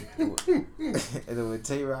 And then with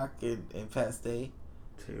Tay Rock and Pat Stay.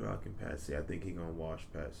 Tay Rock and Pat Stay. I think he gonna watch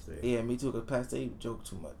Pat Stay. Yeah, me too. Cause Pat Stay joke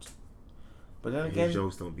too much. But then again, his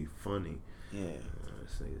jokes don't be funny. Yeah,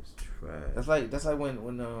 this nigga's trash. That's like when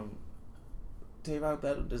Tay Rock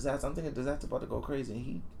battled Disaster. I'm thinking Disaster about to go crazy.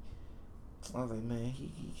 And I was like, man,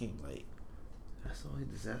 he can't like. That's all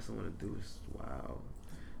Disaster want to do is wow.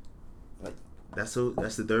 Like that's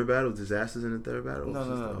the third battle. Disaster's in the third battle.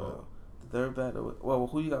 No. The third battle. Well,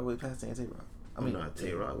 who you got with Pat Stay and Tay Rock? I mean, not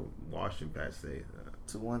Tay Rock. Washington Pat Stay.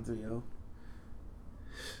 2-1, 3-0.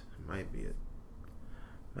 Might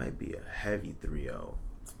be a heavy 3-0.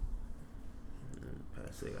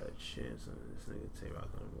 Pat Stay got a chance on this nigga. Tay Rock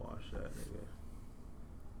gonna wash that nigga.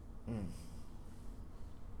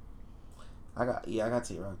 I got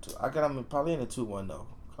Tay Rock too. I got him probably in a 2-1 though.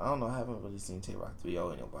 I don't know. I haven't really seen Tay Rock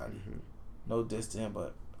 3-0 anybody. No diss to him,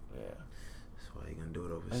 but yeah. That's why he gonna do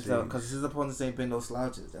it overseas. Because his opponents ain't been no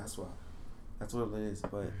slouches. That's why. That's what it is.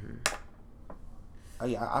 But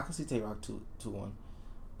I can see Tay Rock 2-1.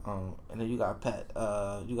 And then you got Pat.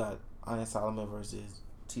 You got Iron Solomon versus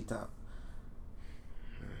T-Top.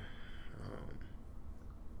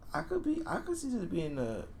 I could see this being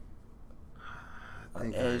an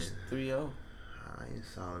Edge 3-0. Iron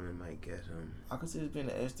Solomon might get him. I could see this being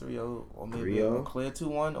an Edge 3-0 or maybe a clear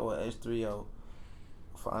 2-1 or an Edge 3-0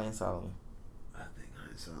 for Iron Solomon. I think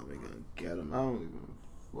Iron Solomon gonna get him. I don't even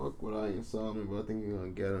fuck with Iron Solomon, but I think he's gonna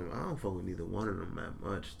get him. I don't fuck with neither one of them that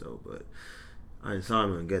much though, but Iron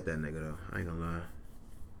Solomon gonna get that nigga though. I ain't gonna lie.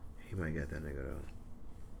 He might get that nigga though.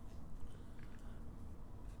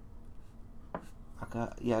 I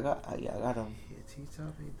got him. Yeah,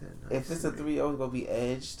 T-Top ain't that nice. If it's a 3-0, it's gonna be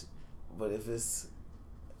edged, but if it's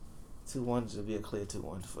 2-1, it'll be a clear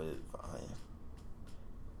 2-1 for Iron.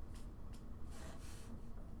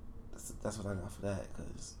 That's what I got for that,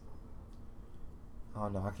 because I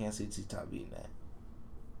don't know, I can't see T-Top beating that.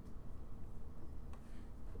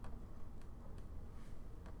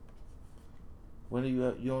 When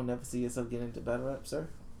you don't never see yourself getting into battle rap, sir?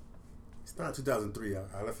 It's not 2003.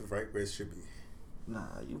 I left it right where it should be.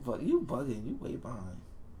 Nah, you bugging. You way behind.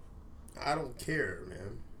 I don't care,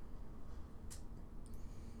 man.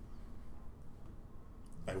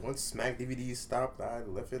 Like once Smack DVDs stopped, I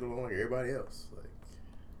left it alone like everybody else. Like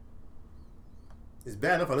it's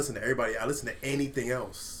bad enough I listen to everybody. I listen to anything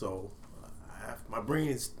else, so My brain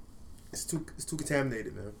is too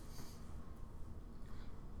contaminated, man.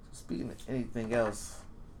 Speaking of anything else,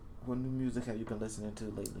 what new music have you been listening to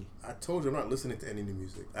lately? I told you I'm not listening to any new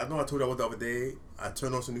music. I know I told you I was the other day. I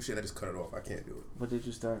turned on some new shit and I just cut it off. I can't do it. What did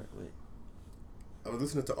you start with? I was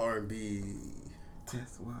listening to R&B.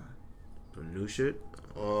 That's why. The new shit?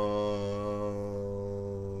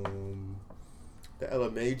 The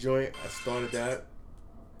LMA joint. I started that.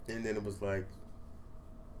 And then it was like,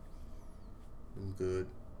 I'm good.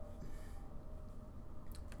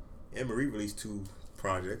 Anne Marie released 2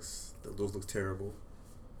 projects. Those look terrible.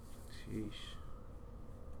 Sheesh.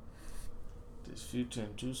 This Future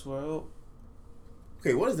and Juice WRLD.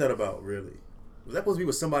 Okay, what is that about, really? Was that supposed to be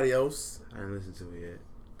with somebody else? I didn't listen to it yet.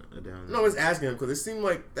 No, I was asking him because it seemed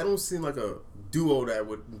like that don't seem like a duo that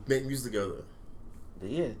would make music together.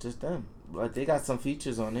 Yeah, just them. Like they got some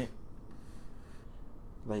features on it.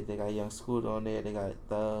 Like they got Young Scooter on there. They got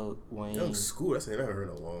Thug, Wayne. Young Scooter, that's a name I haven't heard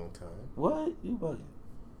in a long time. What? You bugging?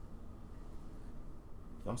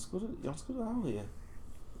 Young Scooter out here.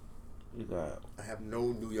 You got. I have no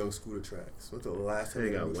new Young Scooter tracks. What's the last time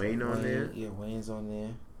They got Wayne on there? Yeah, Wayne's on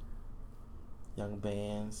there. Young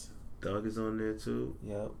Bands. Thug is on there too.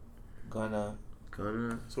 Yep. Gunna.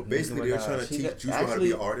 So basically, they're trying to teach Juice WRLD how to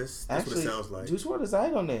be an artist. That's what it sounds like. Juice WRLD is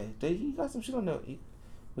on there. He got some shit on there.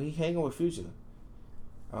 But he hanging with Future.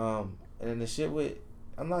 And then the shit with,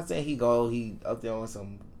 I'm not saying he up there on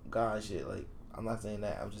some God shit. Like, I'm not saying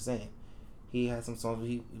that. I'm just saying he had some songs where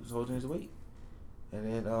he was holding his weight.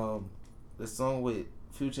 And then the song with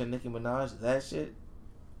Future and Nicki Minaj, that shit,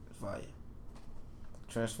 fire.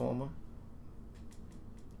 Transformer.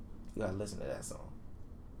 You gotta listen to that song.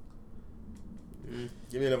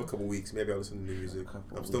 Give me another couple weeks. Maybe I'll listen to new music.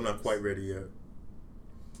 I'm still not quite ready yet.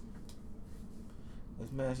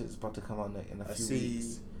 This man shit is about to come out in a few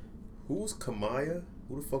weeks. Who's Kamaya?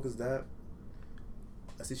 Who the fuck is that?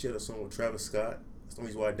 I see she had a song with Travis Scott. That's the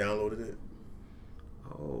reason why I downloaded it.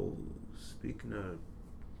 Oh, speaking of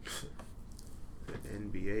the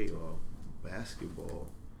NBA or basketball,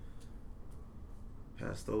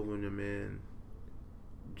 passed over in the man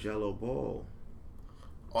Jello Ball.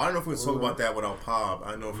 Oh, I don't know if we're going to talk about that without Pop.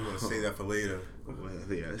 I don't know if we're going to say that for later. Well,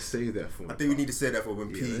 yeah, save that for I think we need to say that for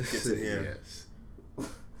when P gets in here. Yes.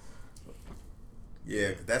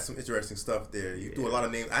 Yeah, cause that's some interesting stuff there. You threw a lot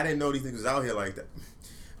of names. I didn't know these niggas was out here like that.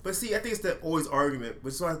 But see, I think it's that always argument.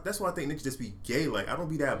 But that's why I think niggas just be gay. Like, I don't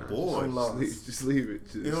be that bored. Just leave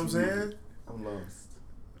it. You know what I'm saying? I'm lost.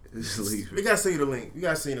 Just leave it. We gotta send you the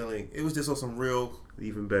link. It was just on some real.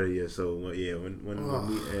 Even better, yeah. So when we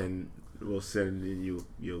end, we'll send it.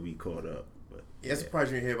 You'll be caught up. But yeah, I'm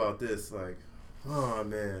surprised you didn't hear about this. Like, oh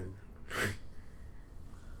man.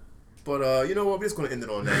 But you know what? We're just gonna end it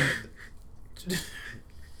on that.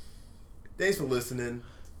 Thanks for listening.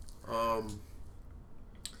 I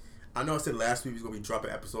know I said last week we was gonna be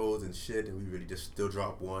dropping episodes and shit, and we really just still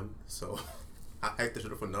dropped one. So I hyped this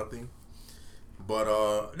shit up for nothing. But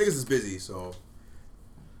niggas is busy, so.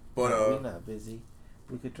 But we're not busy.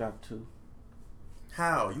 We could drop 2.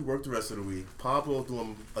 How? You work the rest of the week. Pablo's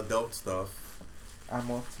doing adult stuff. I'm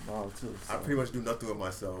off tomorrow too. So I pretty much do nothing with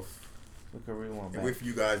myself. we could rewind back. And wait for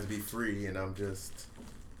you guys to be free, and I'm just.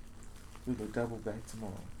 We could double back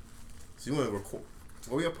tomorrow. So you want to record?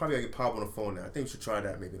 Well, we probably gotta get Pablo on the phone now. I think we should try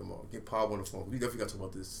that maybe tomorrow. Get Pablo on the phone. We definitely got to talk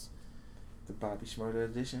about this. The Bobby Shmurda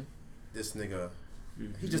edition. This nigga,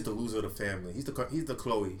 he's just the loser of the family. He's the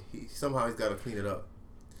Chloe. Somehow he's got to clean it up.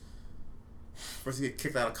 First he get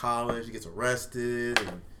kicked out of college, he gets arrested,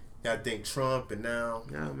 and got to thank Trump, and now.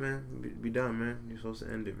 Nah, man, be done, man. You're supposed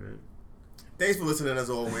to end it, man. Thanks for listening as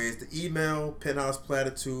always. The email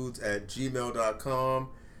penthouseplatitudes@gmail.com.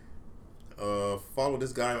 Follow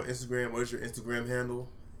this guy on Instagram. What is your Instagram handle?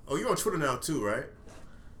 Oh, you're on Twitter now too, right?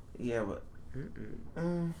 Yeah, but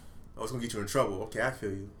Oh, it's gonna get you in trouble. Okay, I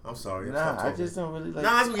feel you. I'm sorry. Nah, I just don't really like.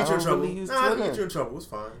 Nah, it's gonna get you in trouble. Really It's gonna get you in trouble. It's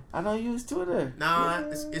fine. I don't use Twitter. Nah,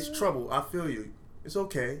 it's trouble. I feel you. It's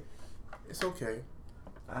okay. It's okay.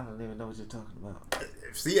 I don't even know what you're talking about.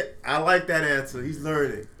 See, I like that answer. He's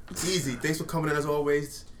learning. Easy. Thanks for coming in as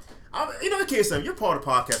always. You know, in case something, you're part of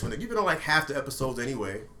the podcast, man. You've been on like half the episodes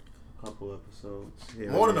anyway. Couple episodes. Yeah,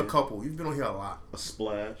 More than a couple. You've been on here a lot. A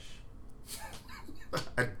splash.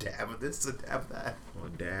 A dab of this, a dab of that. Or a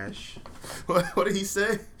dash. What did he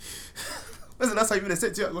say? Listen, that's how you been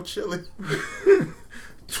said to go chilling.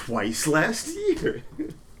 Twice last year.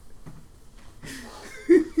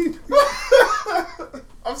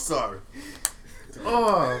 I'm sorry.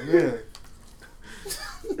 Oh man.